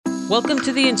Welcome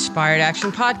to the Inspired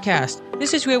Action Podcast.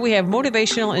 This is where we have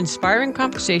motivational, inspiring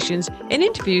conversations and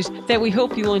interviews that we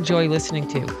hope you will enjoy listening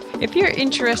to. If you're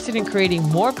interested in creating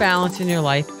more balance in your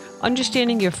life,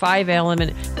 understanding your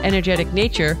 5-element energetic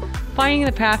nature, finding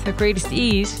the path of greatest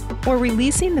ease, or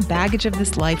releasing the baggage of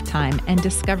this lifetime and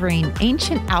discovering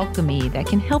ancient alchemy that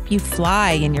can help you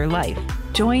fly in your life,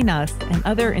 join us and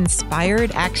other inspired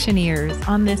actioneers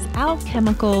on this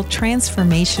alchemical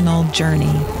transformational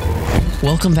journey.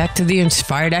 Welcome back to the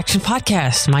Inspired Action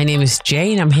Podcast. My name is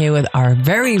Jay, and I'm here with our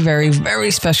very, very,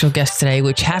 very special guest today,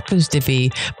 which happens to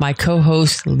be my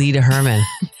co-host, Lita Herman.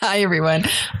 Hi, everyone.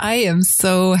 I am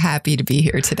so happy to be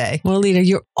here today. Well, Lita,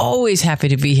 you're always happy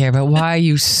to be here, but why are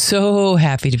you so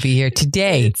happy to be here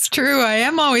today? It's true. I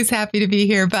am always happy to be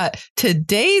here, but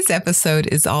today's episode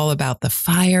is all about the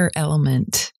fire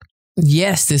element.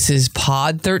 Yes, this is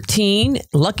Pod 13,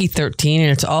 Lucky 13, and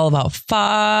it's all about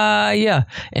fire.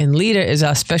 And Lita is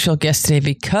our special guest today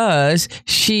because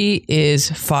she is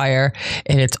fire,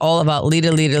 and it's all about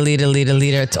Lita.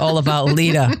 It's all about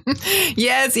Lita.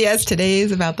 Yes. Today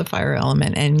is about the fire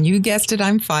element, and you guessed it,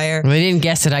 I'm fire. They didn't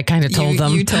guess it. I kind of told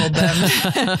them. You told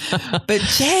them. But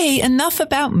Jay, enough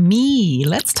about me.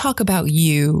 Let's talk about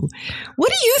you. What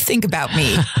do you think about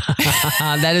me?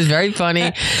 That is very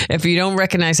funny. If you don't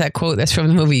recognize that quote, that's from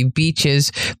the movie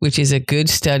Beaches, which is a good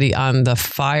study on the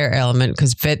fire element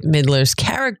because Bette Midler's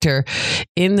character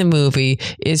in the movie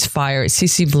is fire. It's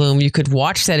Cece Bloom. You could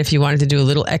watch that if you wanted to do a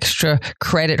little extra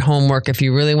credit homework, if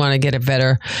you really want to get a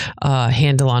better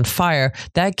handle on fire.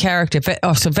 That character,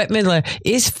 so Bette Midler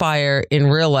is fire in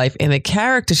real life, and the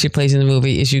character she plays in the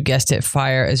movie is, you guessed it,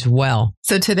 fire as well.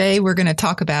 So today we're going to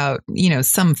talk about,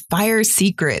 some fire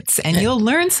secrets, and you'll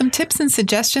learn some tips and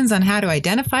suggestions on how to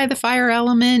identify the fire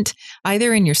element,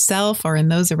 either in yourself or in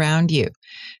those around you.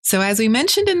 So as we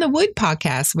mentioned in the Wood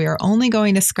podcast, we are only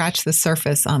going to scratch the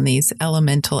surface on these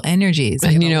elemental energies.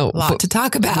 We have a lot to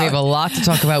talk about. We have a lot to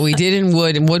talk about. We did in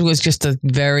Wood, and Wood was just a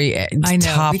very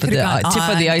top of the tip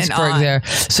of the iceberg there.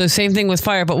 So same thing with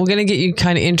fire, but we're going to get you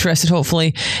kind of interested,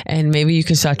 hopefully, and maybe you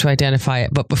can start to identify it.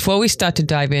 But before we start to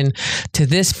dive in to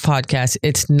this podcast,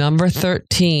 it's number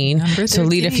 13. So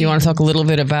Lita, if you want to talk a little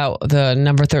bit about the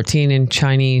number 13 in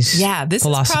Chinese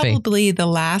philosophy. Is probably the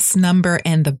last number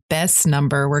and the best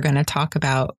number we're going to talk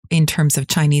about in terms of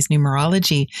Chinese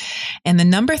numerology. And the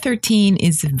number 13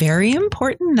 is a very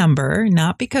important number,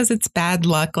 not because it's bad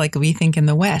luck like we think in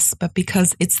the West, but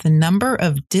because it's the number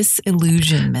of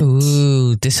disillusionment.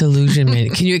 Ooh,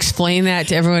 disillusionment. Can you explain that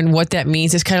to everyone what that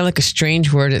means? It's kind of like a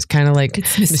strange word. It's kind of like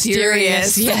it's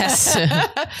mysterious. Yes.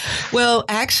 Well,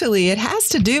 actually, it has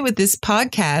to do with this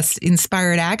podcast,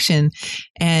 Inspired Action.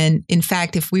 And in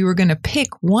fact, if we were going to pick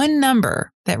one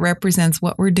number that represents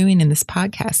what we're doing in this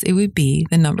podcast, it would be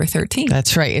the number 13.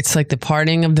 That's right. It's like the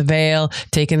parting of the veil,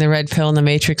 taking the red pill in the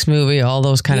Matrix movie, all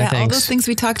those kind of things. All those things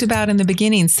we talked about in the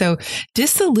beginning. So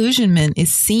disillusionment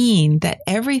is seeing that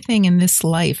everything in this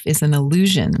life is an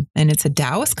illusion, and it's a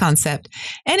Taoist concept.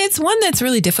 And it's one that's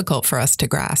really difficult for us to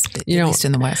grasp, at least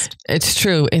in the West. It's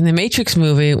true. In the Matrix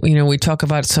movie, we talk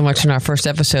about it so much in our first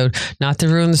episode, not to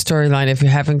ruin the storyline. If you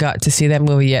haven't got to see that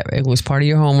movie yet, it was part of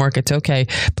your homework. It's okay,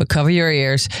 but cover your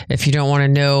ears if you don't want to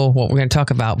know what we're going to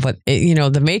talk about. But,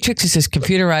 the Matrix is this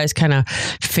computerized kind of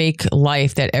fake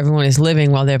life that everyone is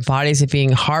living while their bodies are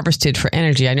being harvested for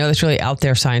energy. I know that's really out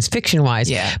there science fiction wise,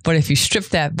 but if you strip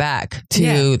that back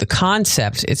to the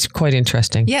concept, it's quite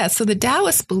interesting. Yeah. So the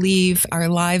Taoists believe our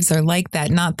lives are like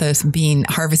that, not the being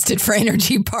harvested for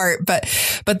energy part, but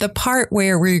the part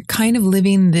where we're kind of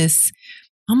living this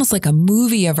almost like a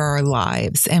movie of our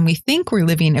lives. And we think we're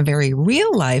living a very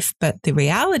real life, but the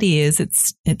reality is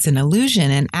it's an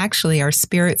illusion. And actually our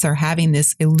spirits are having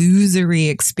this illusory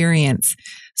experience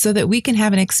so that we can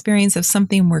have an experience of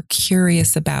something we're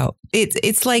curious about.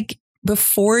 It's like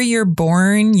before you're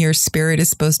born, your spirit is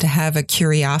supposed to have a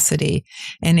curiosity,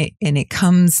 and it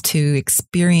comes to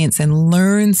experience and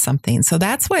learn something. So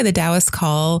that's why the Taoists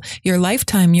call your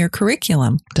lifetime your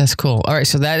curriculum. That's cool. All right.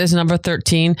 So that is number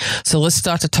 13. So let's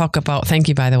start to talk about, thank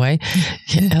you, by the way.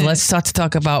 Let's start to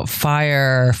talk about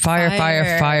fire.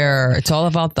 It's all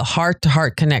about the heart to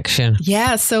heart connection.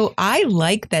 Yeah. So I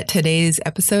like that today's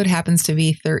episode happens to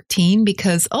be 13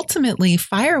 because ultimately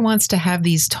fire wants to have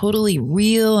these totally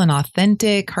real and authentic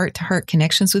authentic heart-to-heart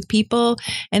connections with people.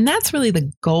 And that's really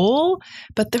the goal.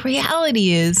 But the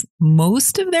reality is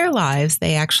most of their lives,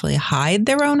 they actually hide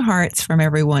their own hearts from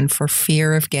everyone for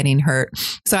fear of getting hurt.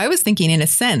 So I was thinking, in a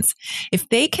sense, if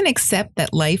they can accept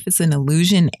that life is an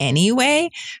illusion anyway,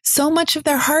 so much of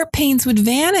their heart pains would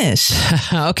vanish.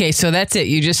 Okay, so that's it.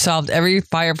 You just solved every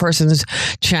fire person's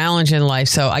challenge in life.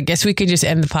 So I guess we could just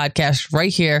end the podcast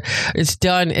right here. It's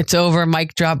done. It's over.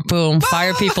 Mic drop. Boom.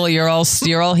 Fire people, you're all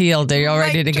healed. You're all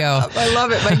ready to go. I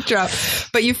love it. Mic drop.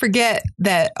 But you forget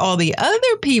that all the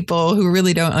other people who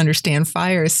really don't understand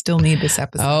fire still need this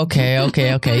episode.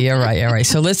 Okay. You're right.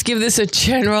 So let's give this a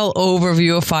general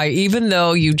overview of fire, even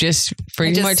though you just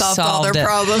pretty much solved all their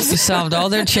problems. You solved all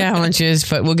their challenges,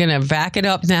 but we're going to back it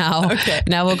up now. Okay.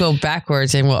 Now we'll go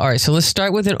backwards and all right. So let's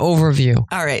start with an overview.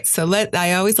 All right. So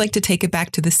I always like to take it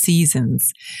back to the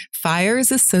seasons. Fire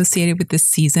is associated with the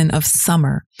season of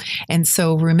summer. And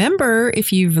so remember,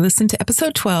 if you've listened to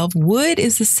episode 12, wood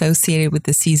is associated with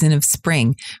the season of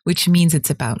spring, which means it's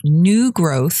about new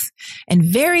growth and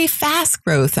very fast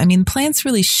growth. I mean, plants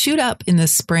really shoot up in the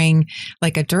spring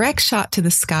like a direct shot to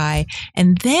the sky.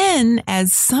 And then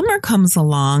as summer comes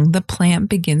along, the plant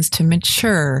begins to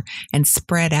mature and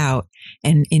spread out.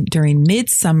 And during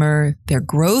midsummer, their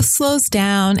growth slows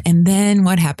down. And then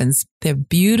what happens? The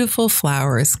beautiful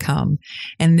flowers come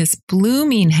and this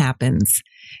blooming happens.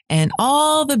 And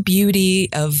all the beauty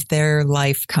of their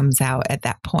life comes out at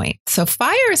that point. So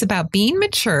fire is about being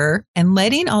mature and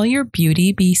letting all your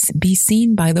beauty be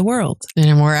seen by the world.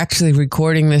 And we're actually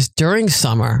recording this during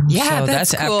summer. Yeah, so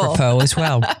that's cool. Apropos as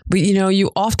well. But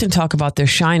you often talk about their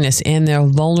shyness and their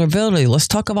vulnerability. Let's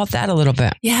talk about that a little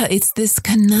bit. Yeah, it's this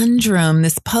conundrum,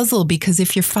 this puzzle, because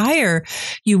if you're fire,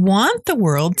 you want the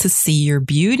world to see your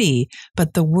beauty,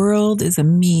 but the world is a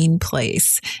mean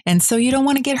place. And so you don't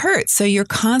want to get hurt. So you're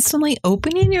constantly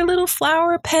opening your little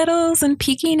flower petals and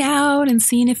peeking out and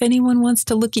seeing if anyone wants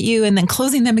to look at you and then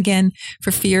closing them again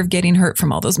for fear of getting hurt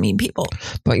from all those mean people.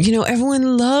 But,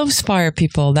 everyone loves fire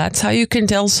people. That's how you can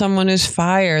tell someone is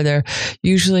fire. They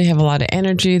usually have a lot of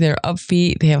energy. They're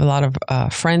upbeat. They have a lot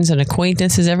of friends and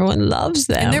acquaintances. Everyone loves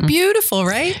them. And they're beautiful,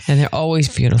 right? And they're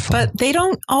always beautiful. But they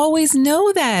don't always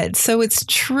know that. So it's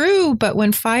true. But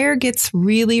when fire gets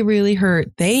really, really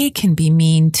hurt, they can be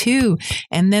mean too.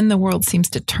 And then the world seems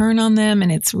to turn on them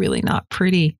and it's really not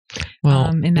pretty.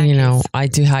 Well, I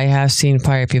have seen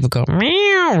fire people go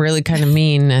meow, really kind of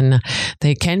mean, and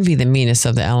they can be the meanest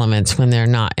of the elements when they're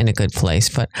not in a good place.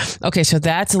 But okay, so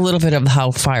that's a little bit of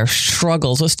how fire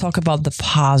struggles. Let's talk about the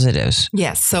positives.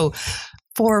 Yes. So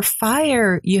for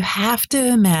fire, you have to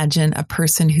imagine a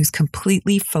person who's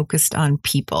completely focused on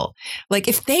people. Like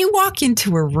if they walk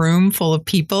into a room full of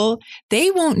people, they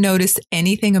won't notice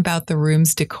anything about the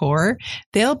room's decor.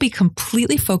 They'll be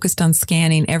completely focused on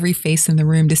scanning every face in the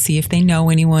room to see if they know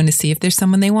anyone, to see if there's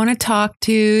someone they want to talk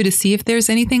to see if there's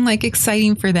anything like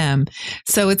exciting for them.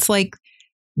 So it's like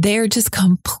they're just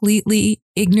completely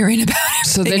ignorant about it.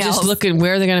 So they're just looking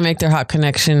where they're going to make their hot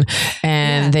connection,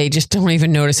 and they just don't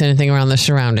even notice anything around their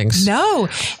surroundings. No.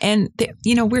 And,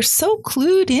 we're so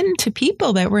clued into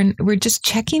people that we're just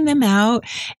checking them out.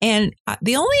 And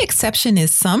the only exception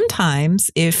is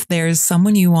sometimes if there's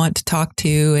someone you want to talk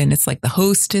to and it's like the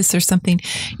hostess or something,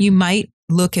 you might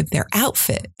look at their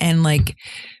outfit and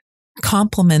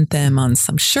compliment them on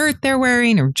some shirt they're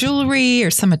wearing or jewelry or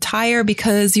some attire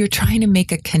because you're trying to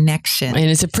make a connection. And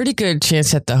it's a pretty good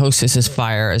chance that the hostess is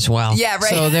fire as well. Yeah, right.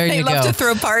 So there you go. They love to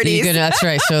throw parties. That's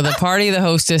right. So the party, the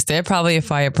hostess, they're probably a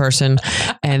fire person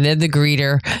and they're the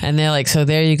greeter. And they're like, so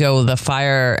there you go. The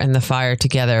fire and the fire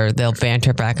together, they'll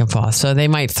banter back and forth. So they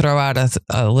might throw out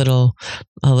a little,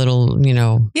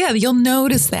 Yeah, you'll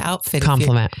notice the outfit.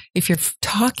 Compliment. If you're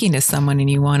talking to someone and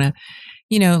you want to,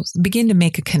 begin to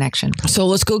make a connection. So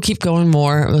let's keep going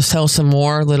more. Let's tell some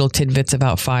more little tidbits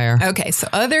about fire. Okay. So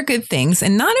other good things,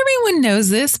 and not everyone knows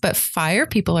this, but fire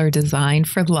people are designed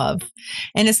for love.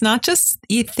 And it's not just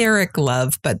etheric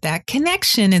love, but that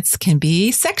connection, can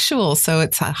be sexual. So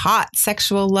it's a hot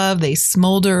sexual love. They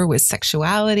smolder with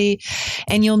sexuality.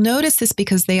 And you'll notice this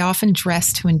because they often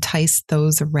dress to entice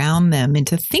those around them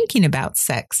into thinking about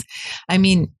sex. I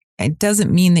mean, it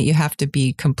doesn't mean that you have to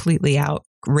be completely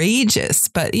outrageous,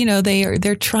 but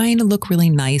they're trying to look really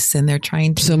nice and they're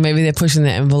trying to. So maybe they're pushing the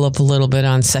envelope a little bit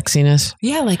on sexiness.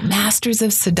 Yeah, like masters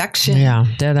of seduction. Yeah,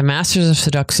 they're the masters of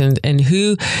seduction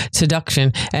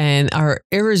and are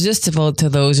irresistible to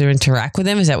those who interact with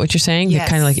them. Is that what you're saying? Yes. They're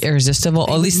kind of like irresistible,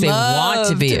 or at least they want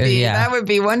to be. Yeah, that would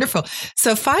be wonderful.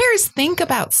 So fires think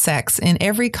about sex in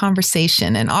every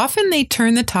conversation, and often they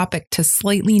turn the topic to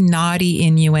slightly naughty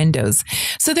innuendos.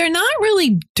 So they're not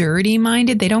really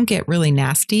dirty-minded. They don't get really nasty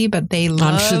nasty, but they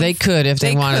love... I'm sure they could if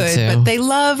they wanted to. But they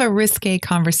love a risque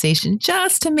conversation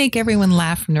just to make everyone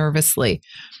laugh nervously.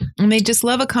 And they just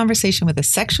love a conversation with a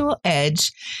sexual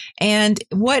edge. And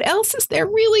what else is there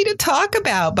really to talk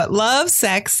about but love,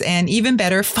 sex, and even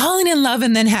better, falling in love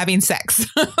and then having sex?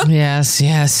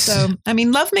 Yes. So, I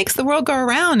mean, love makes the world go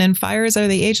around, and fires are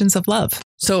the agents of love.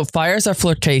 So fires are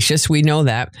flirtatious. We know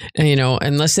that. And,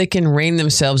 unless they can rein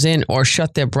themselves in or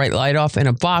shut their bright light off in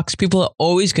a box, people are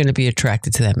always going to be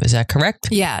attracted to them. Is that correct?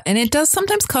 Yeah. And it does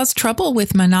sometimes cause trouble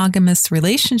with monogamous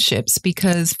relationships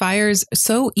because fires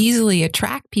so easily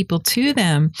attract people to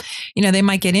them. They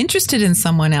might get interested in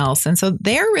someone else. And so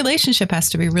their relationship has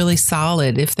to be really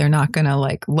solid if they're not going to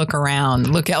look around,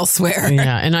 look elsewhere.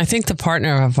 Yeah. And I think the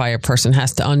partner of a fire person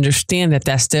has to understand that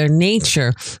that's their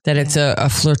nature, that it's a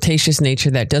flirtatious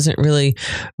nature. That doesn't really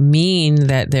mean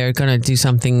that they're going to do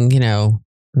something,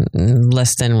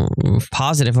 less than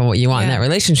positive on what you want in that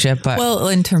relationship. But well,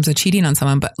 in terms of cheating on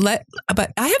someone, but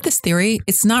I have this theory.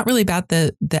 It's not really about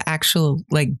the actual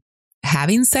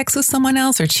having sex with someone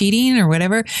else or cheating or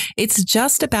whatever. It's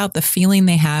just about the feeling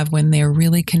they have when they're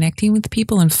really connecting with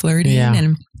people and flirting. Yeah.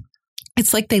 And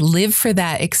it's like they live for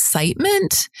that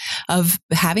excitement of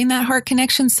having that heart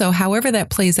connection. So however that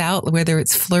plays out, whether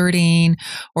it's flirting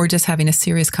or just having a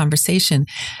serious conversation,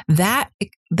 that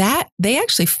they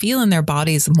actually feel in their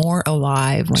bodies more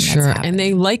alive when that's happening. And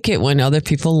they like it when other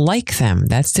people like them.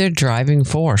 That's their driving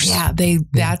force. Yeah,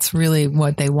 that's really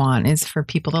what they want, is for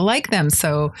people to like them.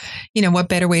 So, what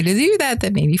better way to do that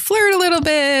than maybe flirt a little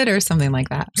bit or something like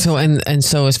that. So and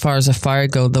so as far as a fire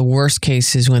go, the worst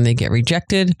case is when they get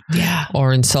rejected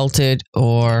or insulted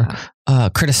or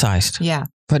criticized. Yeah.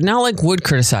 But not like wood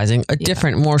criticizing, a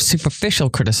different, more superficial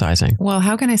criticizing. Well,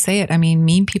 how can I say it? I mean,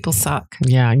 mean people suck.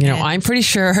 Yeah. I'm pretty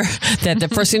sure that the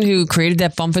person who created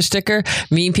that bumper sticker,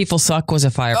 mean people suck, was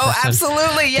a fire person. Oh,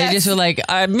 absolutely. Yes. They just were like,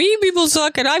 mean people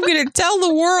suck, and I'm going to tell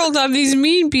the world I'm these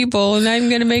mean people, and I'm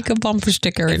going to make a bumper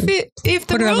sticker and if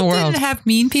put it on the world. Didn't have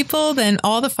mean people, then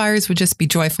all the fires would just be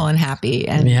joyful and happy.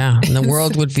 And the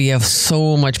world would be a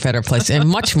so much better place and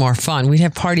much more fun. We'd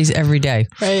have parties every day.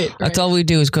 Right. That's all we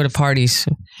do is go to parties.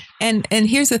 And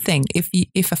here's the thing: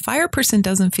 if a fire person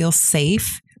doesn't feel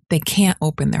safe, they can't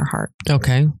open their heart.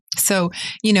 Okay. So,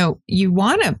 you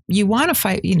want to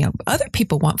fight, other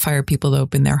people want fire people to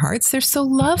open their hearts. They're so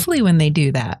lovely when they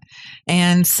do that.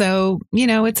 And so,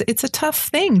 it's a tough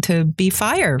thing to be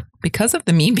fire because of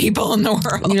the mean people in the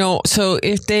world. So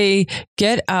if they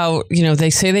get out,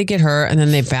 they say they get hurt and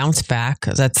then they bounce back.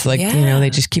 That's they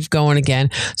just keep going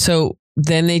again. So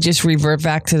then they just revert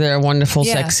back to their wonderful,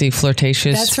 sexy,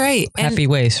 flirtatious, that's right, happy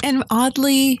ways. And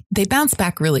oddly, they bounce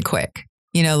back really quick,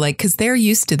 because they're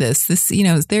used to this.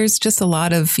 There's just a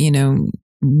lot of,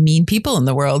 mean people in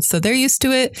the world. So they're used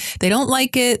to it. They don't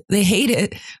like it. They hate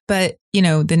it. But,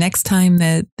 the next time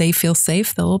that they feel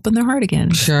safe, they'll open their heart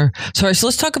again. Sure. Sorry. So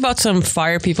let's talk about some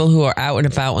fire people who are out and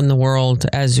about in the world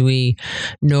as we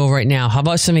know right now. How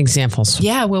about some examples?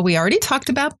 Yeah. Well, we already talked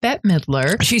about Bette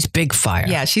Midler. She's big fire.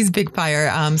 Yeah, she's big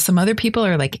fire. Some other people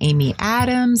are like Amy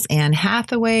Adams, Anne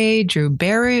Hathaway, Drew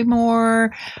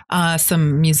Barrymore,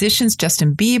 some musicians,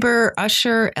 Justin Bieber,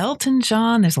 Usher, Elton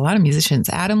John. There's a lot of musicians.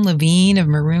 Adam Levine of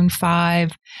Maroon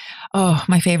 5. Oh,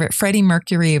 my favorite, Freddie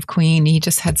Mercury of Queen. He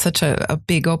just had such a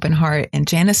big open heart. And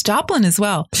Janis Joplin as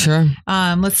well. Sure.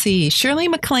 Let's see. Shirley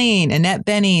MacLaine, Annette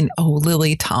Bening. Oh,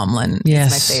 Lily Tomlin.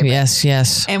 Yes, is my favorite.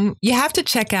 Yes. And you have to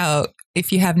check out,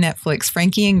 if you have Netflix,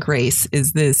 Frankie and Grace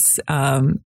is this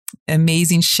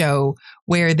amazing show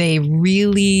where they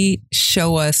really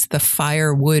show us the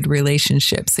fire-wood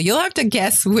relationship. So you'll have to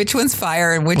guess which one's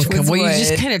fire and which one's wood. Well, you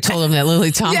just kind of told them that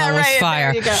Lily Tomlin was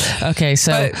fire. There you go. Okay,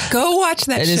 so but go watch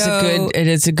that show. It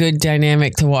is a good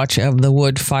dynamic to watch of the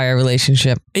wood-fire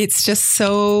relationship. It's just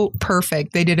so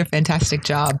perfect. They did a fantastic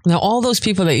job. Now, all those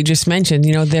people that you just mentioned,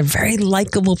 they're very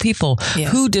likable people. Yeah.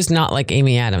 Who does not like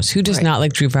Amy Adams? Who does not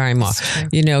like Drew Barrymore?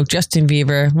 Justin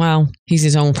Bieber, well, he's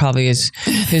his own, probably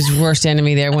his worst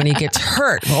enemy there when he gets hurt.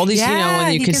 All these,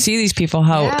 when you can see these people,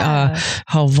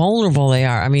 how vulnerable they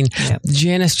are. I mean,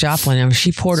 Janis Joplin,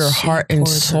 she poured her heart and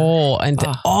soul, and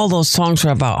all those songs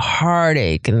were about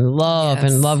heartache and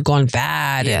love gone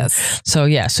bad. Yes. So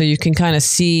you can kind of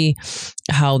see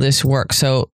how this works.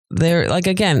 So they're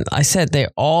again, I said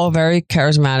they're all very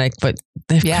charismatic, but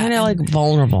they're kind of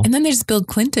vulnerable. And then there's Bill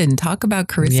Clinton. Talk about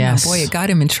charisma. Yes. Boy, it got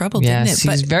him in trouble, didn't it?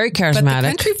 He's very charismatic. But the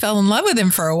country fell in love with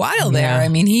him for a while there. I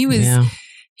mean, he was... Yeah.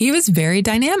 He was very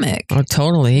dynamic. Oh,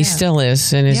 totally. He still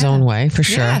is in his own way, for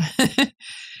sure.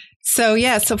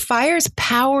 Yeah. So fire's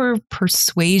power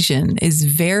persuasion is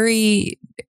very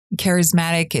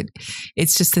charismatic.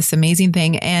 It's just this amazing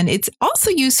thing. And it's also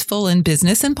useful in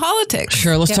business and politics.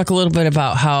 Sure. Let's talk a little bit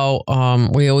about how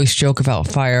we always joke about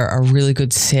fire are really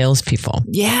good salespeople.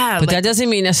 Yeah. But that doesn't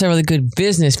mean necessarily good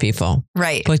business people.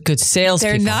 Right. But good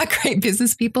salespeople. They're not great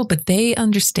business people, but they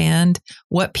understand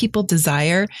what people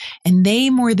desire. And they,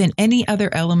 more than any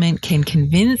other element, can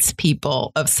convince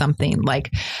people of something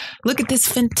like, look at this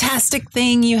fantastic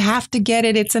thing. You have to get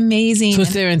it. It's amazing. So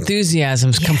it's their enthusiasm.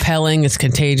 It's compelling. It's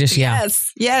contagious. Yeah.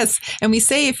 Yes. And we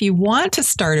say if you want to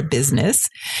start a business,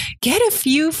 get a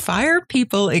few fire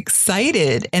people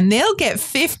excited and they'll get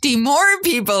 50 more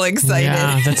people excited.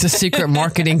 Yeah, that's a secret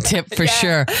marketing tip for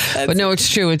sure. But no, it's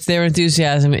true. It's their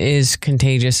enthusiasm is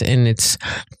contagious and it's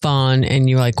fun. And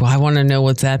you're like, well, I want to know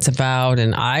what that's about.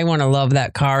 And I want to love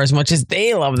that car as much as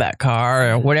they love that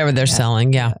car or whatever they're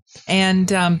selling. Yeah. And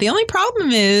the only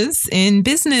problem is in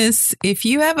business, if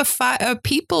you have a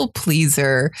people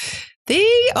pleaser, they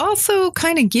also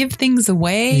kind of give things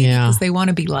away because they want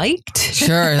to be liked.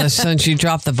 Sure. Since you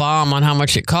dropped the bomb on how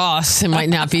much it costs, it might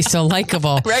not be so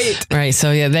likable. Right.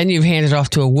 So, then you've handed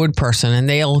off to a wood person and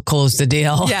they'll close the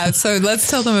deal. Yeah. So let's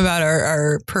tell them about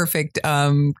our perfect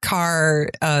car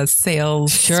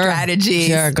sales strategy.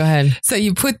 Sure. Go ahead. So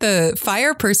you put the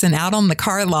fire person out on the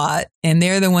car lot and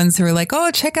they're the ones who are like, oh,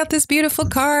 check out this beautiful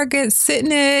car. Sit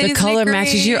in it. The color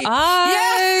matches your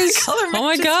eyes. Oh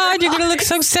my God. You're going to look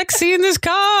so sexy in this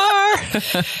car.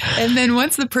 And then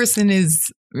once the person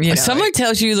is, if someone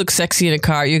tells you look sexy in a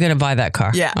car, you're going to buy that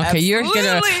car. Yeah. Okay.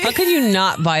 Absolutely. How can you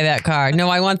not buy that car? No,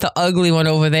 I want the ugly one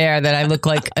over there that I look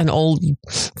like an old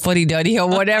fuddy-duddy or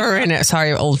whatever in it.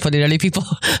 Sorry, old fuddy-duddy people.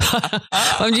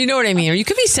 You know what I mean? Or you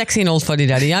could be sexy and old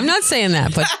fuddy-duddy. I'm not saying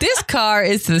that, but this car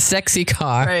is the sexy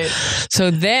car. Right.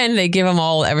 So then they give them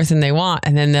everything they want.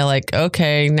 And then they're like,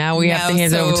 okay, now we have to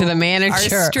hand it over to the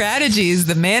manager. Our strategies,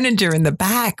 the manager in the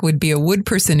back would be a wood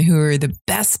person who are the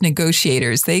best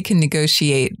negotiators. They can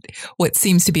negotiate what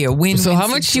seems to be a win-win So how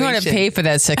much situation. do you want to pay for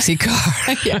that sexy car?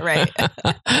 Yeah, right.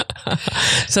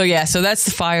 So that's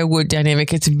the firewood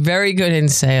dynamic. It's very good in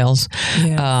sales.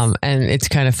 Yeah. And it's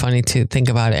kind of funny to think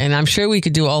about it. And I'm sure we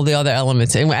could do all the other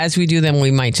elements. And as we do them, we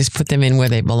might just put them in where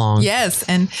they belong. Yes.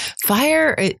 And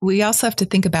fire, we also have to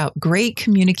think about great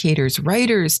communicators,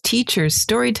 writers, teachers,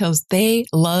 storytellers. They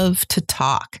love to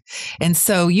talk. And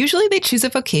so usually they choose a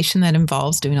vocation that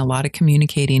involves doing a lot of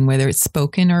communicating, whether it's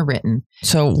spoken or written.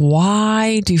 So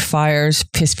why do fires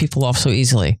piss people off so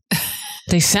easily?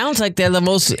 They sound like they're the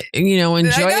most,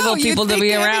 enjoyable people to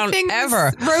be around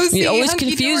ever. Rosy, it always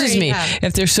confuses me. Yeah.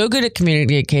 If they're so good at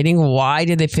communicating, why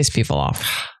do they piss people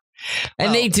off?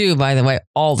 And they do, by the way,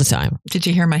 all the time. Did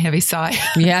you hear my heavy sigh?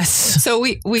 Yes. So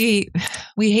we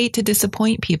hate to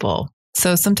disappoint people.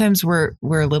 So sometimes we're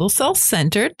a little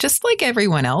self-centered, just like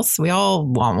everyone else. We all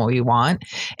want what we want.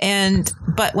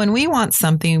 But when we want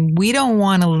something, we don't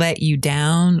want to let you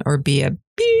down or be a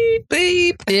beep,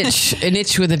 beep. An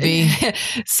itch with a B.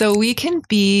 So we can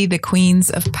be the queens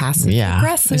of passive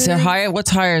aggressive. Is there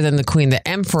what's higher than the queen? The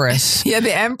empress. Yeah,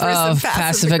 the empress of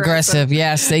passive aggressive.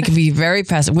 Yes, they can be very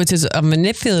passive, which is a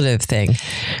manipulative thing,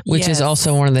 which is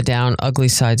also one of the ugly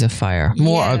sides of fire.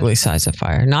 More ugly sides of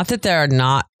fire. Not that they're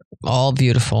not all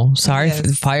beautiful. Sorry,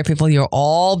 fire people, you're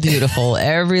all beautiful,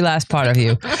 every last part of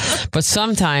you. But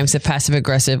sometimes the passive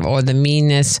aggressive or the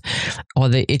meanness or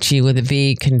the itchy with a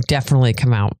B can definitely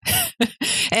come out.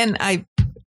 And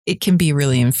it can be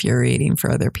really infuriating for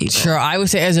other people. Sure. I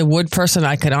would say as a wood person,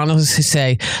 I could honestly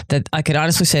say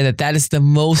that is the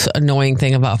most annoying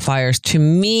thing about fires to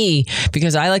me,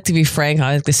 because I like to be frank.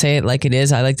 I like to say it like it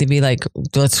is. I like to be like,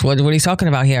 what are you talking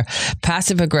about here?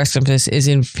 Passive aggressiveness is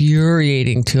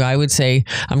infuriating to, I would say,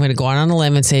 I'm going to go on a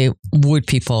limb and say wood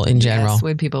people in general. Yes,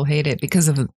 wood people hate it because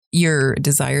of your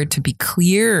desire to be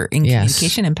clear in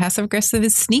communication, and passive aggressive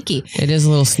is sneaky. It is a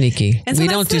little sneaky. So we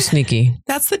don't do sneaky.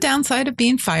 That's the downside of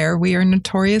being fire. We are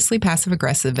notoriously passive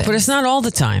aggressive. But it's not all the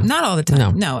time. Not all the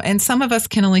time. No. And some of us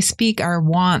can only speak our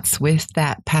wants with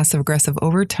that passive aggressive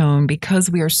overtone because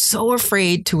we are so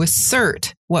afraid to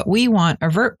assert what we want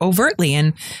overtly.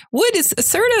 And wood is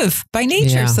assertive by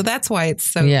nature. Yeah. So that's why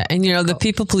it's so and the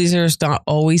people pleaser is not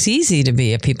always easy to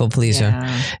be a people pleaser.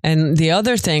 Yeah. And the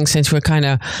other thing, since we're kind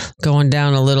of going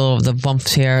down a little of the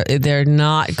bumps here, they're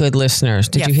not good listeners.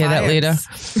 Did you hear that, Lita?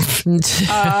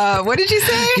 What did you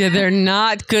say? Yeah, they're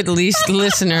not good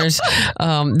listeners.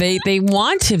 They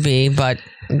want to be, but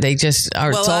they just are.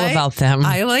 It's all about them.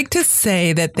 I like to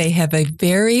say that they have a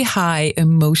very high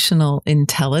emotional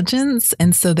intelligence.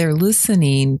 And so they're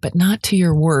listening, but not to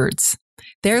your words.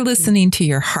 They're listening to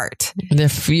your heart.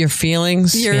 Your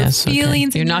feelings. Your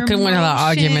feelings. Okay. You're not going to win a lot of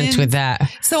arguments with that.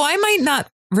 So I might not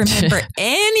remember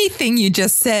anything you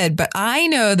just said, but I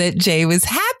know that Jay was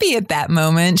happy at that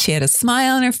moment. She had a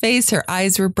smile on her face. Her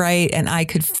eyes were bright, and I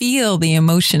could feel the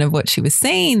emotion of what she was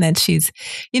saying, that she's,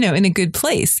 in a good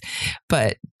place.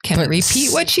 But can I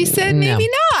repeat what she said? Maybe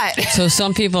not. So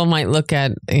some people might look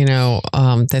at,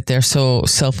 that they're so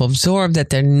self-absorbed that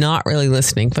they're not really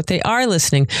listening, but they are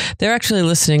listening. They're actually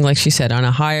listening, like she said, on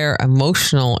a higher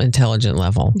emotional, intelligent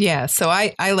level. Yeah. So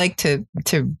I like to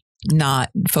not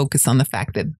focus on the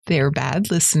fact that they're bad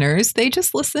listeners. They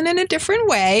just listen in a different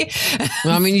way.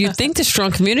 Well, I mean, you'd think the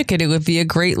strong communicator would be a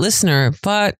great listener,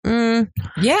 but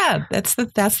yeah, that's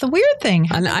the weird thing.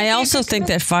 And I also think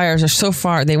that fires are so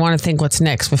far, they want to think what's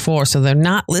next before, so they're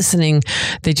not listening.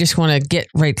 They just want to get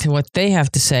right to what they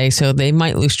have to say, so they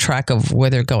might lose track of where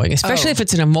they're going, especially if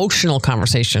it's an emotional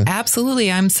conversation.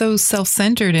 Absolutely. I'm so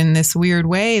self-centered in this weird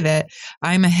way that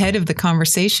I'm ahead of the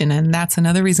conversation, and that's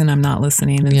another reason I'm not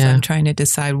listening. I'm trying to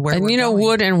decide where we're going.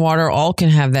 Wood and water all can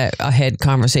have that ahead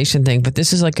conversation thing, but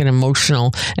this is like an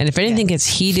emotional. And if anything gets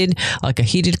heated, like a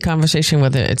heated conversation,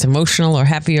 whether it's emotional or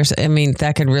happy,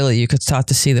 that could really, you could start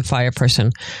to see the fire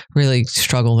person really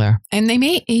struggle there. And they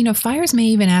may, fires may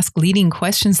even ask leading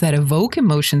questions that evoke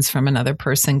emotions from another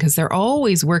person, because they're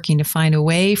always working to find a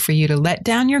way for you to let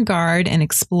down your guard and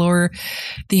explore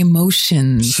the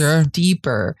emotions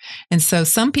deeper. And so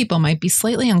some people might be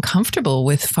slightly uncomfortable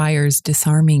with fire's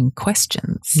disarming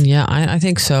questions. Yeah, I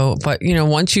think so. But,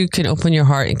 once you can open your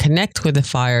heart and connect with the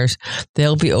fires,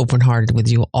 they'll be open-hearted with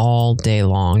you all day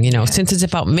long. Since it's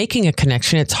about making a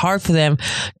connection, it's hard for them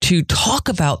to talk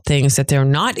about things that they're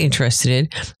not interested in.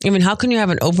 I mean, how can you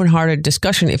have an open-hearted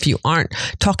discussion if you aren't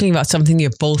talking about something you're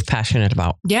both passionate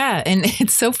about? Yeah, and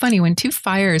it's so funny. When two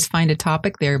fires find a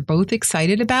topic they're both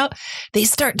excited about, they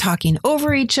start talking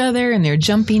over each other, and they're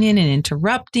jumping in and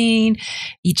interrupting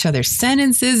each other's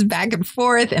sentences back and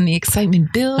forth. And the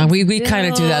excitement builds. And we kind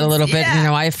of do that a little bit.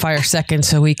 I have fire second,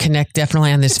 so we connect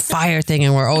definitely on this fire thing,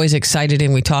 and we're always excited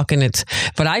and we talk. And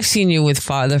but I've seen you with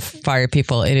the fire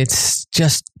people, and it's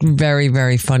just very,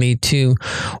 very funny to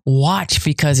watch,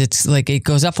 because it's like it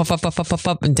goes up,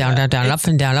 and down, down, down, up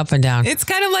and down, up and down. It's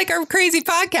kind of like our crazy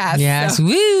podcast. Yes, so.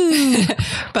 Woo!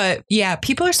 But yeah,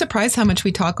 people are surprised how much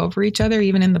we talk over each other,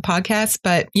 even in the podcast.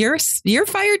 But you're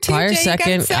fire too. Fire Jay,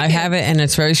 second. I have it, and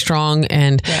it's very strong,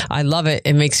 and I love it.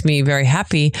 It makes me very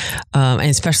happy, and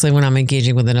especially when I'm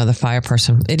engaging with another fire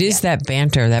person. It is that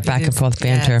banter, that back and forth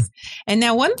banter. Yes. And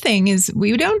now one thing is,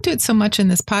 we don't do it so much in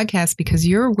this podcast because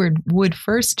you're wood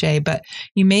first, Jay, but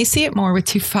you may see it more with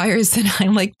two fires, and I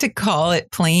like to call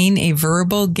it playing a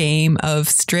verbal game of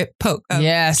strip poke.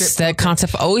 Yes, that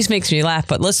concept always makes me laugh,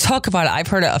 but let's talk about it. I've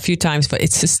heard it a few times, but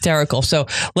it's hysterical. So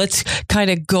let's kind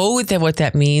of go with what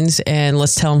that means, and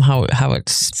let's tell them how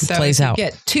it plays out.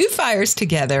 Get two fires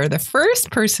together. The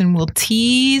first person will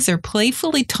tease or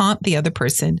playfully taunt the other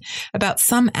person about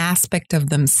some aspect of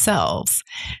themselves.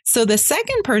 So the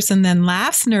second person then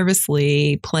laughs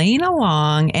nervously, playing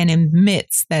along, and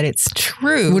admits that it's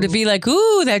true. Would it be like,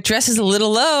 ooh, that dress is a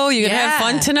little low. You're going to have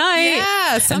fun tonight.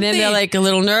 Yeah. And then they're like a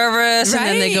little nervous, and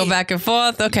then they go back and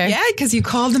forth. Okay. Yeah, because you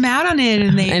called them out on it,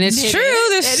 and it's true.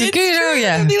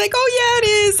 Yeah. And be like, oh yeah,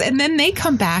 it is. And then they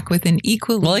come back with an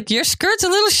equally. Well, like, your skirt's a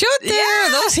little short there.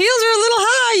 Yeah. Those heels are a little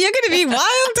high. You're going to be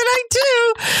wild tonight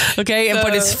too. Okay.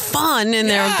 But it's fun, and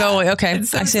they're going, okay,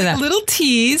 so I see that. A little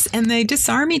tease, and they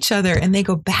disarm each other, and they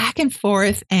go back and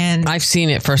forth. And I've seen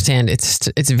it firsthand.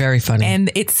 It's very funny.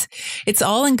 And it's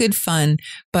all in good fun,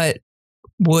 but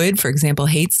Wood, for example,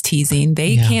 hates teasing.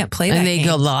 They can't play that and they game.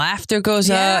 go, laughter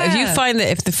goes up. If you find that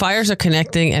if the fires are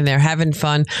connecting and they're having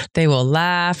fun, they will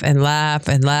laugh and laugh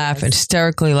and laugh, and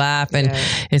hysterically laugh. And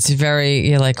it's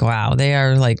you're like, wow, they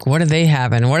are like, what are they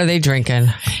having? What are they drinking?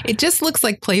 It just looks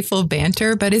like playful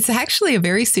banter, but it's actually a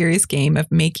very serious game of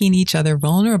making each other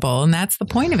vulnerable. And that's the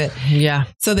point of it. Yeah.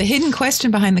 So the hidden question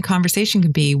behind the conversation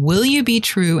could be, will you be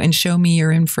true and show me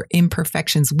your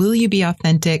imperfections? Will you be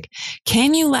authentic?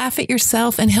 Can you laugh at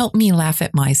yourself and help me laugh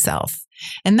at myself?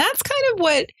 And that's kind of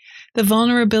what the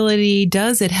vulnerability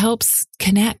does. It helps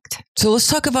connect. So let's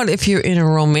talk about if you're in a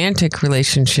romantic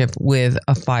relationship with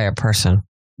a fire person.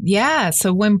 Yeah.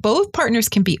 So when both partners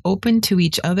can be open to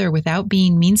each other without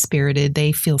being mean-spirited,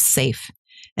 they feel safe.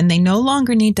 And they no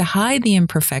longer need to hide the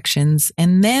imperfections,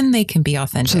 and then they can be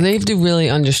authentic. So they have to really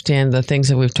understand the things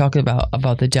that we've talked about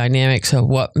the dynamics of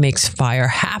what makes fire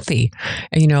happy.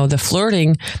 And, the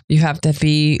flirting, you have to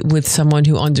be with someone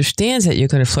who understands that you're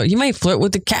going to flirt. You might flirt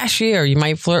with the cashier. You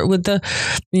might flirt with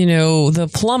the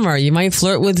plumber. You might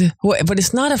flirt with, but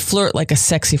it's not a flirt like a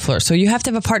sexy flirt. So you have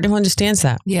to have a partner who understands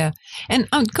that. Yeah. And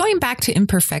going back to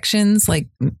imperfections, like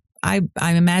I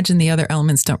imagine the other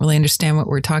elements don't really understand what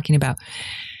we're talking about.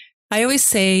 I always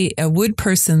say a wood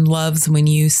person loves when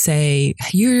you say,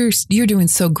 you're doing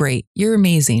so great. You're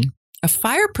amazing. A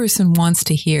fire person wants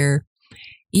to hear,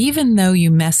 even though you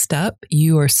messed up,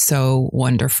 you are so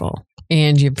wonderful.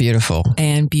 And you're beautiful.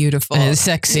 And beautiful. And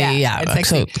sexy. Yeah. It's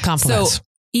sexy. So compliments. So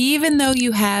even though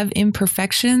you have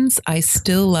imperfections, I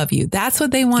still love you. That's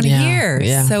what they want to hear.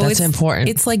 Yeah, so that's important.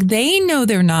 It's like they know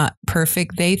they're not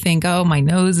perfect. They think, oh, my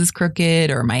nose is crooked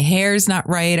or my hair's not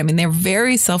right. I mean, they're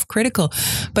very self-critical.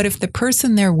 But if the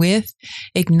person they're with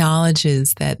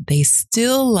acknowledges that they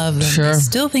still love them, they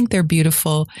still think they're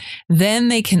beautiful, then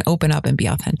they can open up and be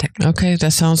authentic. Okay,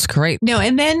 that sounds great. No,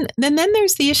 and then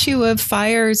there's the issue of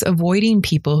fires avoiding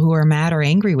people who are mad or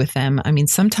angry with them. I mean,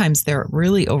 sometimes they're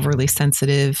really overly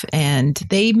sensitive and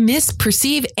they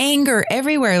misperceive anger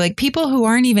everywhere. Like people who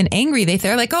aren't even angry,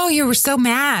 they're like, oh, you were so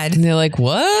mad. And they're like,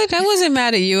 what? I wasn't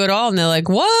mad at you at all. And they're like,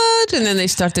 what? And then they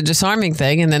start the disarming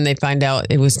thing and then they find out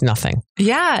it was nothing.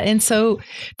 Yeah. And so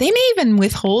they may even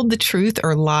withhold the truth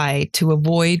or lie to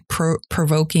avoid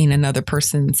provoking another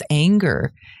person's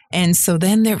anger. And so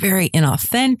then they're very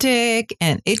inauthentic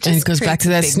and it goes back to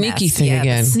that sneaky thing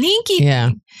again. Sneaky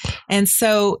thing. And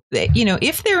so,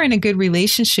 if they're in a good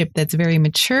relationship that's very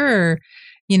mature,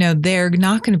 they're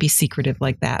not going to be secretive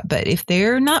like that. But if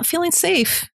they're not feeling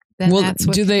safe, then that's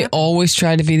what do they always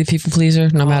try to be the people pleaser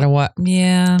no matter what?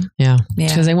 Yeah. Yeah.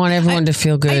 Because they want everyone to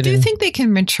feel good. I do think they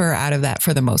can mature out of that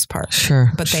for the most part.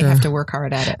 Sure. But they have to work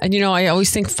hard at it. And, I always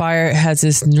think fire has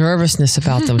this nervousness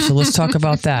about them. So let's talk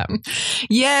about that.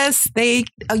 Yes. They,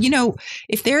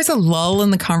 if there's a lull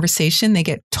in the conversation, they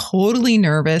get totally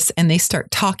nervous and they start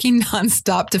talking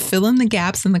nonstop to fill in the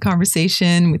gaps in the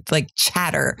conversation with like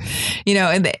chatter,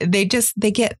 and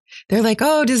they're like,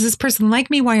 oh, does this person like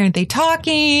me? Why aren't they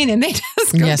talking? And they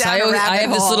just go down I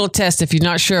have this little test. If you're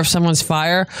not sure if someone's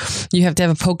fire, you have to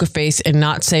have a poker face and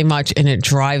not say much, and it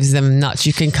drives them nuts.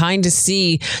 You can kind of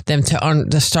see them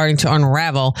starting to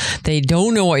unravel. They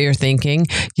don't know what you're thinking.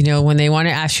 When they want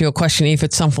to ask you a question, if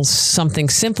it's something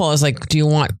simple as like, do you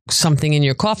want something in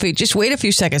your coffee? Just wait a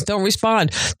few seconds. Don't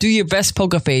respond. Do your best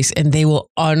poker face, and they will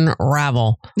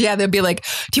unravel. Yeah, they'll be like,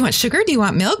 do you want sugar? Do you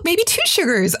want milk? Maybe 2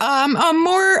 sugars.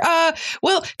 More.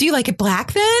 Well, do you like it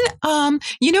black then?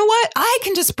 You know what? I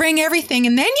can just bring everything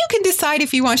and then you can decide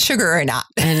if you want sugar or not.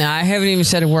 And I haven't even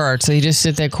said a word. So you just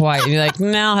sit there quiet and you're like,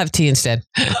 no, I'll have tea instead.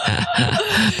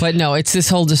 But no, it's this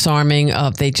whole disarming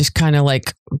of they just kind of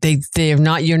like,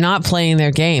 you're not playing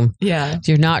their game. Yeah.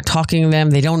 You're not talking to them.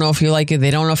 They don't know if you like it.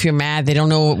 They don't know if you're mad. They don't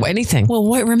know anything. Well,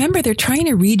 remember, they're trying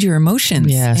to read your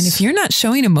emotions. Yes. And if you're not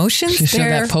showing emotions, they're show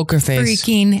that poker face.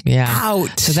 Freaking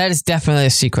out. So that is definitely a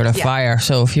secret of fire.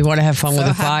 So if you want to have fun with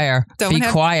a fire, be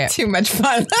quiet. Too much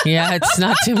fun. Yeah, it's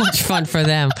not too much fun for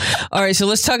them. All right, so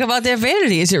let's talk about their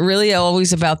vanity. Is it really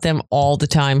always about them all the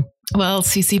time? Well,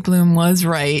 CC Bloom was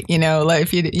right.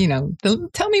 Like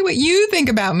if tell me what you think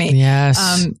about me.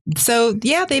 Yes. So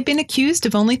yeah, they've been accused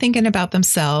of only thinking about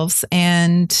themselves.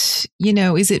 And,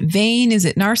 is it vain? Is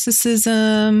it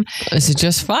narcissism? Is it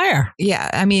just fire? Yeah.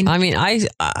 I mean,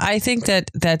 I think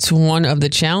that's one of the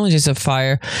challenges of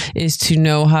fire is to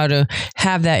know how to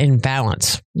have that in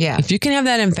balance. Yeah. If you can have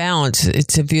that in balance,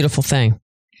 it's a beautiful thing.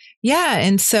 Yeah.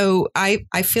 And so I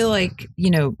feel like,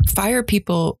 fire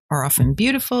people are often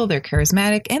beautiful, they're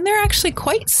charismatic, and they're actually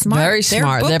quite smart. Very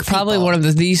smart. They're probably one of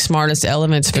the smartest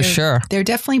elements for sure. They're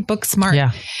definitely book smart.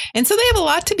 Yeah. And so they have a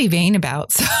lot to be vain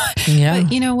about. So, yeah.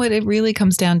 But what it really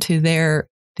comes down to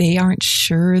they aren't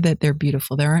sure that they're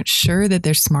beautiful. They aren't sure that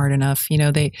they're smart enough.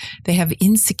 They have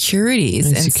insecurities.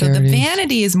 And so the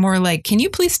vanity is more like, can you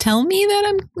please tell me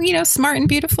that I'm, smart and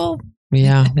beautiful?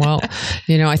 Yeah. Well,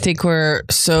 I think we're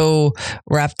so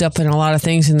wrapped up in a lot of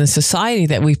things in the society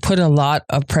that we put a lot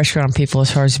of pressure on people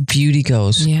as far as beauty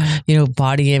goes. Yeah.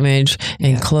 Body image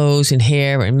and clothes and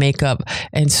hair and makeup.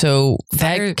 And so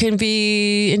that can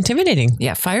be intimidating.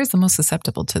 Yeah. Fire is the most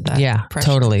susceptible to that. Yeah, pressure.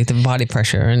 Totally. The body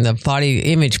pressure and the body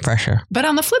image pressure. But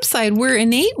on the flip side, we're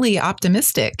innately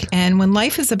optimistic. And when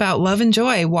life is about love and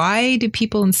joy, why do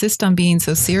people insist on being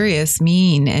so serious,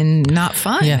 mean, and not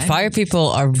fun? Yeah. Fire people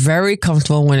are very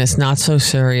comfortable when it's not so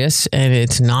serious and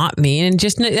it's not mean and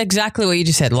just exactly what you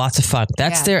just said. Lots of fun.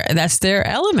 That's their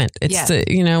element. It's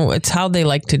it's how they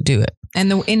like to do it.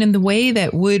 And in the way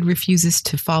that wood refuses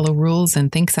to follow rules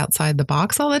and thinks outside the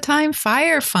box all the time,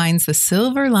 fire finds the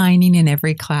silver lining in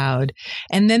every cloud.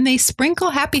 And then they sprinkle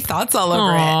happy thoughts all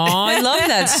over it. I love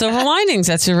that. Silver linings.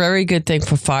 That's a very good thing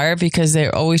for fire because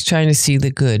they're always trying to see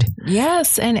the good.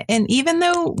 Yes. And even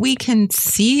though we can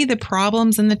see the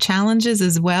problems and the challenges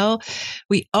as well,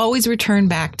 we always return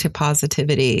back to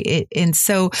positivity. And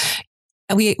so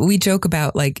we joke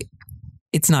about like,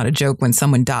 it's not a joke when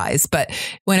someone dies, but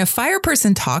when a fire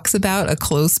person talks about a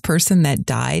close person that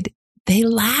died, they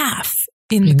laugh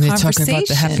in the conversation. They talk about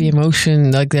the happy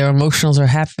emotion, like their emotions are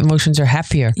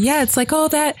happier. Yeah, it's like, oh,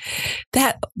 that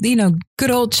good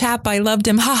old chap, I loved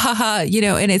him, ha ha ha,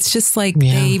 and it's just like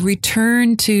they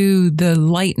return to the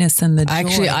lightness and the joy.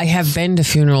 Actually, I have been to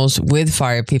funerals with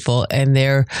fire people, and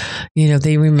they're,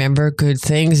 they remember good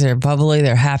things. They're bubbly,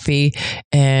 they're happy,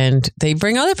 and they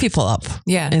bring other people up.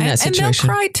 Yeah, in that situation, and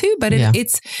they'll cry too. But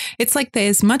it's like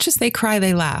as much as they cry,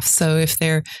 they laugh. So if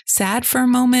they're sad for a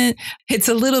moment, it's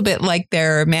a little bit like they're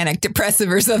manic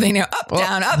depressive or something. Up,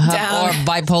 down, or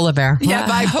bipolar bear. Yeah,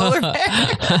 bipolar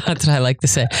bear. That's what I like to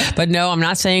say. But no, I'm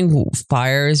not saying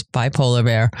fire is bipolar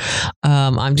bear.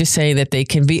 I'm just saying that they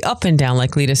can be up and down,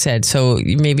 like Lita said. So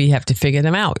you maybe have to figure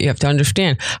them out. You have to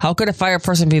understand, how could a fire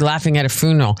person be laughing at a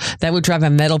funeral? That would drive a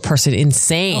metal person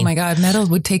insane. Oh my God, metal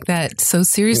would take that so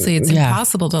seriously. It's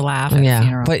impossible to laugh at a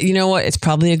funeral. But you know what? It's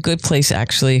probably a good place,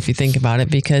 actually, if you think about it,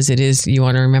 because it is, you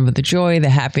want to remember the joy, the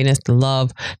happiness, the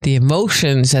love, the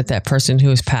emotions that person who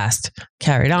has passed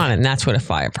carried on. And that's what a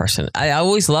fire person. I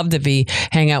always love to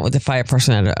hang out with the fire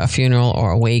person at a funeral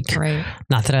or a wake. Right.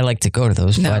 Not that I like to go to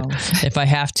those, but if I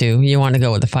have to, you want to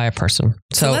go with the fire person.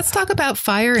 So let's talk about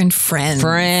fire and friends.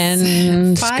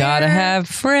 Gotta have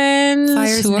friends.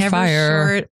 Fire's who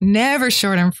are never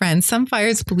short on friends. Some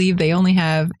fires believe they only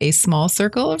have a small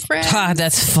circle of friends.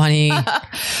 That's funny.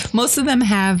 Most of them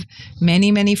have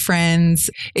many, many friends.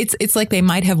 It's like they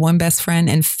might have one best friend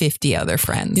and 50 other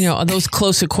friends. Are those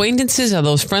close acquaintances? Are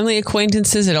those friendly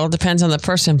acquaintances? It all depends on the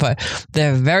person, but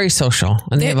they're very social,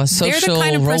 and they have a social they're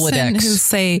the kind of Rolodex. Person who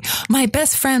say, my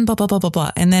best friend, blah, blah, blah, blah,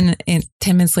 blah. And then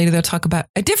 10 minutes later, they'll talk about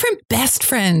a different best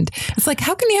friend. It's like,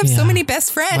 how can you have so many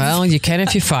best friends? Well, you can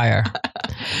if you fire.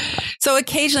 So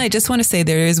occasionally, I just want to say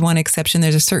there is one exception.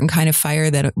 There's a certain kind of fire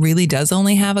that really does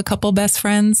only have a couple best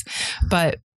friends.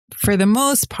 But for the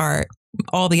most part,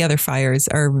 all the other fires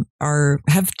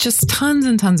have just tons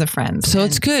and tons of friends. So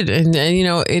it's good. And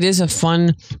it is a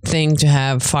fun thing to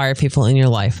have fire people in your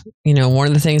life. One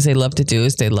of the things they love to do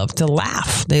is they love to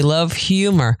laugh. They love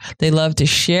humor. They love to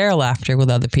share laughter with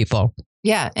other people.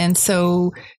 Yeah. And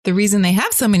so the reason they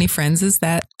have so many friends is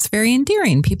that it's very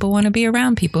endearing. People want to be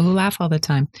around people who laugh all the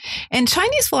time. And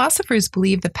Chinese philosophers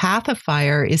believe the path of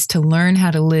fire is to learn how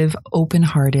to live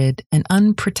open-hearted and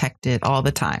unprotected all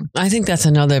the time. I think that's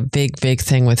another big, big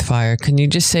thing with fire. Can you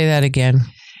just say that again?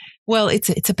 Well, it's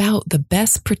about the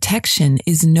best protection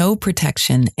is no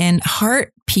protection. And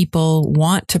heart people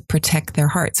want to protect their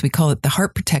hearts. We call it the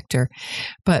heart protector.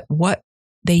 But what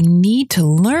they need to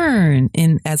learn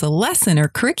as a lesson or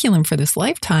curriculum for this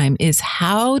lifetime is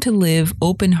how to live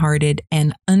open-hearted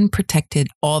and unprotected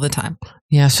all the time.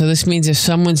 Yeah. So this means if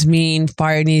someone's mean,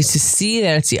 fire needs to see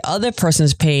that it's the other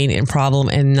person's pain and problem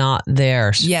and not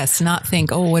theirs. Yes. Not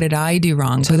think, oh, what did I do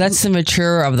wrong? So that's the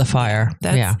mature of the fire.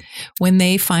 When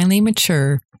they finally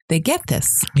mature, they get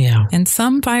this. Yeah. And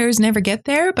some fires never get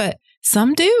there, but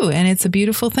some do. And it's a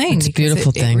beautiful thing. It's a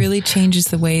beautiful thing. It really changes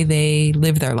the way they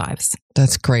live their lives.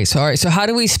 That's great. So, all right. So how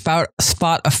do we spot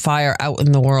a fire out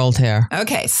in the world here?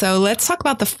 Okay. So let's talk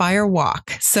about the fire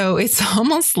walk. So it's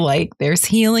almost like there's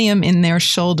helium in their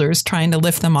shoulders trying to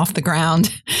lift them off the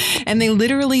ground. And they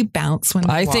literally bounce when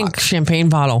they walk. think champagne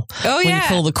bottle. Oh, when you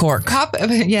pull the cork. Pop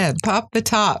the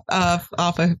top off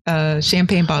a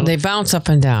champagne bottle. They bounce up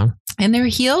and down. And their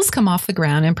heels come off the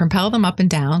ground and propel them up and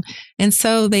down. And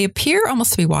so they appear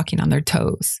almost to be walking on their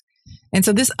toes. And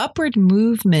so this upward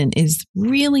movement is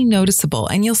really noticeable.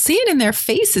 And you'll see it in their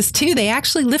faces too. They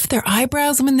actually lift their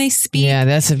eyebrows when they speak. Yeah,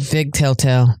 that's a big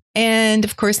telltale. And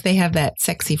of course, they have that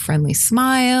sexy, friendly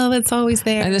smile that's always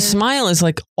there. And the smile is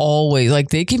like always, like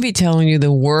they can be telling you the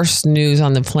worst news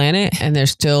on the planet and they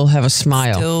still have a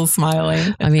smile. Still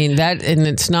smiling. I mean,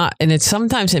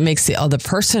 sometimes it makes the other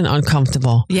person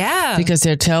uncomfortable. Yeah. Because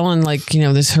they're telling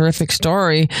this horrific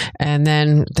story and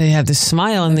then they have this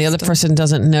smile and the other person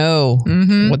doesn't know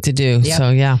what to do. Yep. So,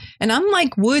 yeah. And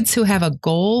unlike woods who have a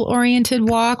goal-oriented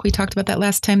walk, we talked about that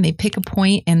last time, they pick a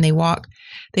point and they walk.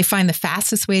 They find the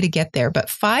fastest way to get there. But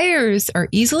fires are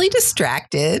easily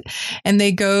distracted and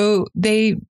they don't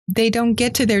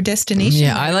get to their destination.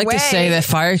 Yeah, I like to say that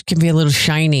fire can be a little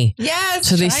shiny. Yes.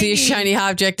 So they see a shiny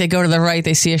object, they go to the right,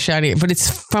 they see a shiny, but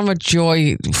it's from a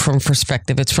joy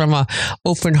perspective. It's from a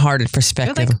open-hearted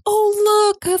perspective. They're like,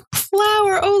 oh, look, a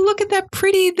flower. Oh, look at that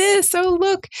pretty this. Oh,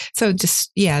 look. So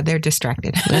they're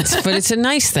distracted. But it's a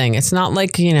nice thing. It's not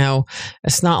like,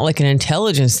 it's not like an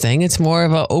intelligence thing. It's more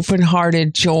of an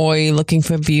open-hearted joy, looking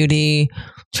for beauty.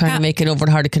 Trying to make an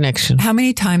overhearted connection. How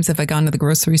many times have I gone to the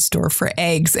grocery store for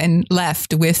eggs and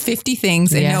left with 50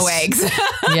 things and no eggs?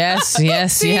 Yes.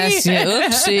 Oopsie.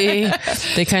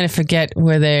 They kind of forget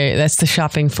that's the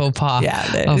shopping faux pas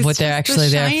of what they're actually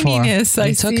there for.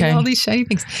 I see all these shiny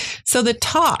things. So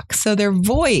so their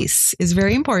voice is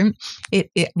very important.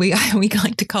 We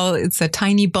like to call it's a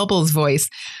tiny bubbles voice.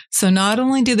 So not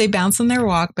only do they bounce on their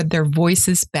walk, but their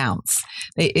voices bounce.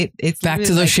 It's back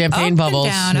to those champagne bubbles.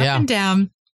 Up and down.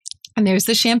 And there's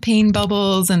the champagne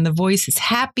bubbles, and the voice is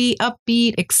happy,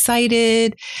 upbeat,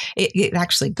 excited. It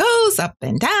actually goes up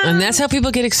and down. And that's how people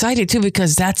get excited too,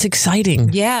 because that's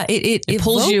exciting. Yeah. It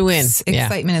pulls you in.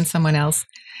 Excitement in someone else.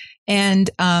 And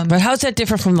but how's that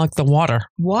different from like the water?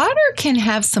 Water can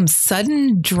have some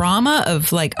sudden drama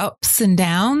of like ups and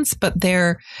downs, but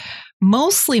they're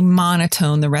mostly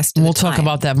monotone the rest of the time. We'll talk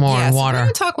about that more in water. So we're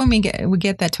going to talk when we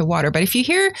get that to water. But if you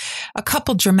hear a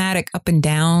couple dramatic up and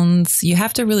downs, you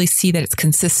have to really see that it's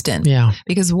consistent. Yeah.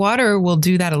 Because water will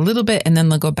do that a little bit and then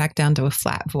they'll go back down to a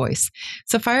flat voice.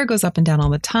 So fire goes up and down all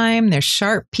the time. There's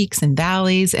sharp peaks and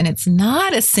valleys, and it's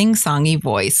not a sing-songy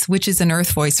voice, which is an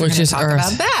earth voice. We're going to talk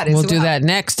about that as well. We'll do that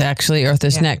next, actually. Earth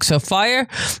is next. So fire,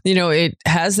 it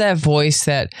has that voice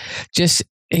that just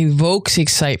evokes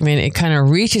excitement. It kind of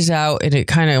reaches out and it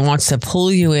kind of wants to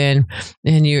pull you in,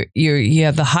 and you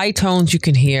have the high tones you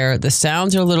can hear. The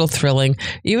sounds are a little thrilling.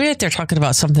 Even if they're talking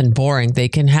about something boring, they're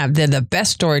the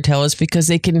best storytellers, because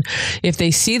they can, if they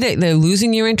see that they're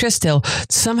losing your interest, they'll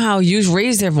somehow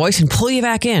raise their voice and pull you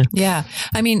back in. Yeah.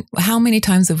 I mean, how many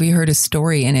times have we heard a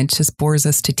story and it just bores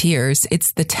us to tears?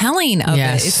 It's the telling of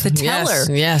it. It's the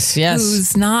teller. Yes.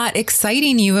 Who's not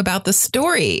exciting you about the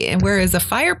story. And whereas a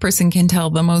fire person can tell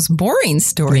the most boring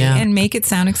story and make it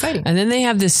sound exciting. And then they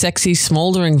have this sexy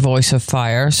smoldering voice of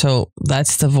fire. So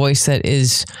that's the voice that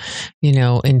is,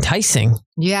 enticing.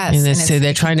 Yes. And so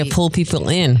they're trying to pull people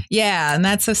in. Yeah. And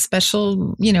that's a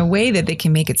special, way that they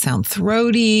can make it sound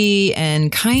throaty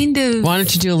and kind of. Why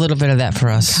don't you do a little bit of that for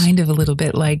us? Kind of a little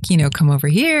bit like, come over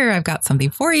here. I've got something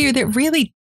for you. That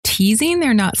really teasing.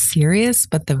 They're not serious,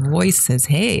 but the voice says,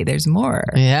 hey, there's more.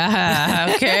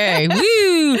 Yeah. Okay.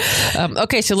 Woo.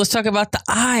 Okay. So let's talk about the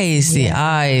eyes. The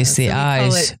eyes.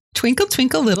 Call it twinkle,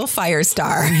 twinkle, little fire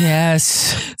star.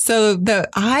 Yes. So the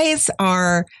eyes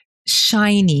are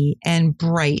shiny and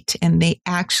bright, and they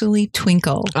actually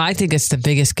twinkle. I think it's the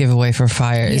biggest giveaway for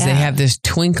fire is they have this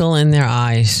twinkle in their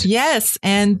eyes. Yes,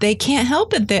 and they can't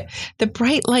help it. The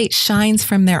bright light shines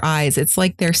from their eyes. It's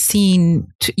like they're seeing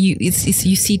you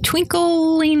see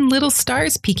twinkling little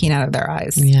stars peeking out of their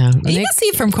eyes. Yeah, and you can see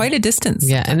it from quite a distance.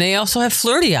 Yeah, and they also have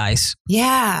flirty eyes.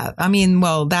 Yeah, I mean,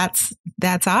 well, that's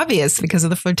obvious because of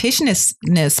the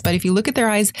flirtatiousness. But if you look at their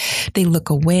eyes, they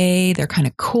look away. They're kind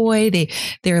of coy.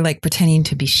 They're like pretending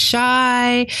to be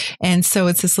shy. And so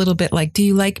it's this little bit like, do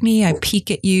you like me? I peek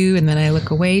at you and then I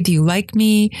look away. Do you like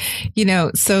me?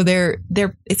 So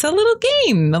it's a little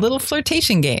game, a little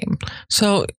flirtation game.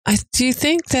 So do you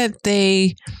think that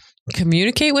they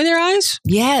communicate with their eyes?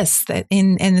 Yes,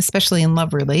 and especially in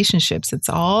love relationships, it's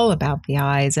all about the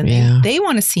eyes, and they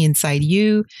want to see inside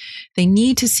you. They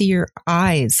need to see your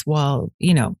eyes while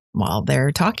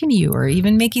they're talking to you or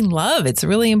even making love. It's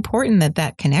really important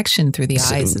that connection through the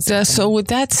eyes. So with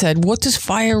that said, what does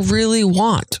fire really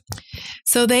want?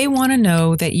 So they want to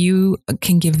know that you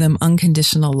can give them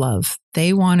unconditional love.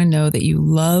 They want to know that you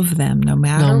love them no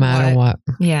matter what.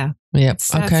 Yeah. Yep. It's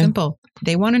that simple.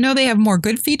 They want to know they have more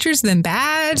good features than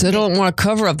bad. So they don't want to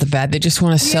cover up the bad. They just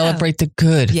want to celebrate the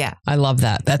good. Yeah. I love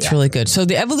that. That's really good. So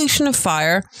the evolution of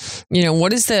fire,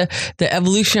 what is the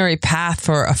evolutionary path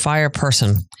for a fire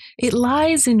person? It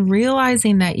lies in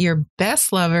realizing that your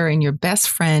best lover and your best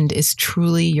friend is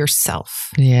truly yourself.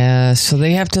 Yeah. So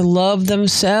they have to love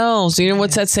themselves.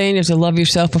 What's that saying? You have to love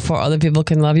yourself before other people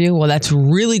can love you. Well, that's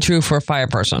really true for a fire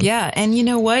person. Yeah. And you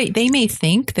know what? They may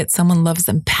think that someone loves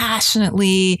them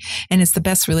passionately and it's the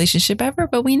best relationship ever,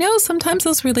 but we know sometimes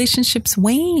those relationships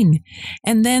wane.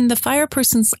 And then the fire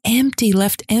person's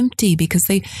left empty because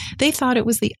they thought it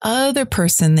was the other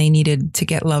person they needed to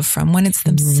get love from when it's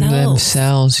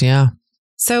themselves. Yeah.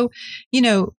 So,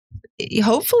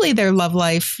 hopefully their love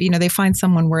life, they find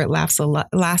someone where it lasts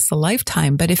a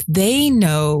lifetime. But if they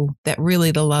know that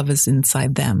really the love is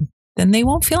inside them, then they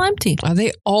won't feel empty. Are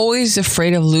they always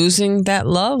afraid of losing that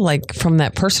love, like from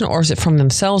that person, or is it from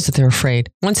themselves that they're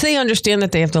afraid? Once they understand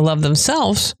that they have to love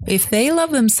themselves. If they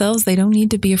love themselves, they don't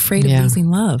need to be afraid of losing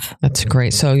love. That's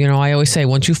great. So, I always say,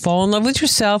 once you fall in love with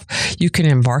yourself, you can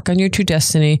embark on your true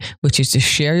destiny, which is to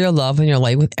share your love and your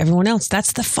light with everyone else.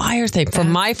 That's the fire thing.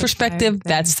 From my perspective,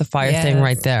 that's the fire thing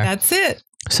right there. That's it.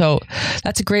 So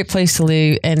that's a great place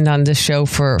to end on this show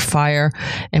for fire.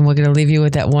 And we're going to leave you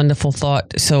with that wonderful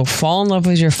thought. So fall in love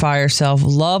with your fire self.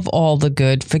 Love all the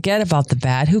good. Forget about the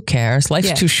bad. Who cares?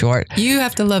 Life's too short. You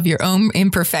have to love your own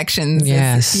imperfections,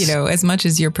 as much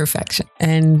as your perfection.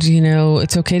 And,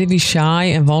 it's okay to be shy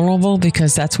and vulnerable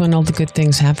because that's when all the good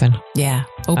things happen. Yeah.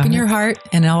 Open your heart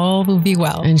and all will be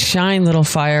well. And shine, little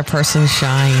fire person,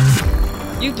 shine.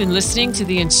 You've been listening to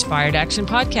the Inspired Action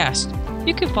Podcast.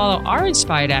 You can follow our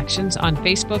Inspired Actions on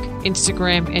Facebook,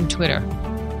 Instagram, and Twitter.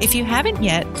 If you haven't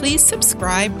yet, please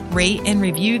subscribe, rate, and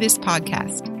review this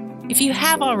podcast. If you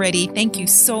have already, thank you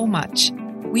so much.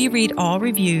 We read all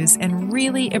reviews and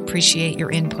really appreciate your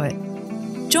input.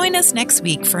 Join us next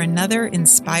week for another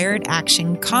Inspired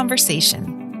Action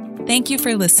conversation. Thank you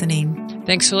for listening.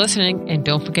 Thanks for listening, and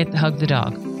don't forget to hug the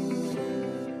dog.